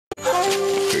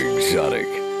exotic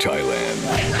Thailand.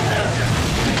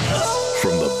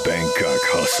 From the Bangkok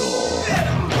hustle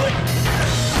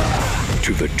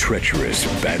to the treacherous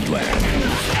Badlands.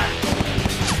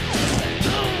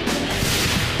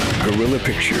 Guerrilla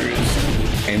Pictures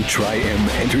and Tri-M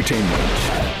Entertainment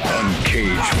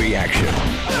uncage the action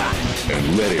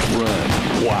and let it run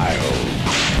wild.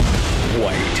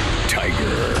 White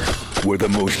Tiger, where the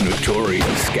most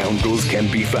notorious scoundrels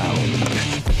can be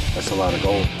found. That's a lot of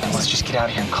gold. Let's just get out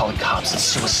of here and call the cops. It's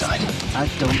suicide. I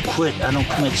don't quit. I don't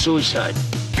commit suicide.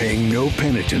 Paying no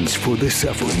penitence for the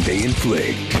suffering they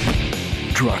inflict.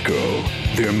 Draco,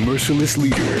 their merciless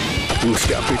leader, will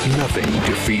stop at nothing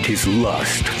to feed his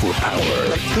lust for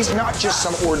power. He's not just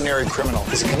some ordinary criminal.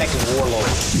 He's a connected warlord.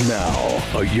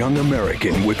 Now, a young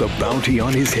American with a bounty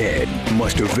on his head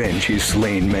must avenge his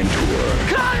slain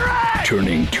mentor. Conrad!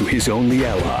 Turning to his only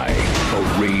ally,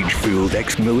 a rage-filled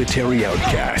ex-military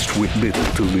outcast with little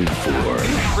to live for. Are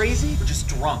you crazy or just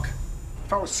drunk?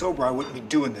 If I was sober, I wouldn't be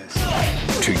doing this.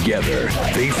 Together,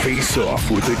 they face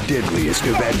off with the deadliest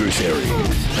of adversaries.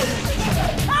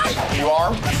 You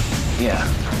armed? Yeah,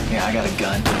 I got a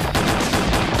gun.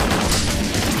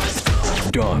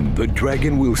 Don the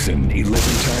Dragon Wilson,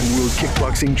 11-time world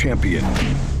kickboxing champion.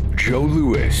 Joe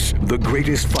Louis, the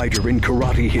greatest fighter in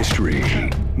karate history.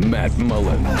 Matt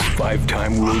Mullins,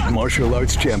 5-time world martial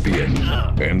arts champion.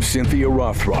 And Cynthia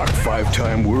Rothrock,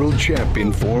 5-time world champ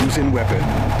in forms and weapons.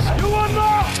 You want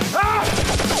more?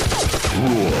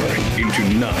 Roar into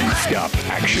non-stop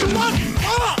action.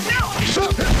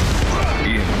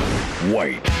 In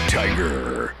White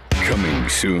Tiger, coming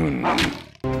soon.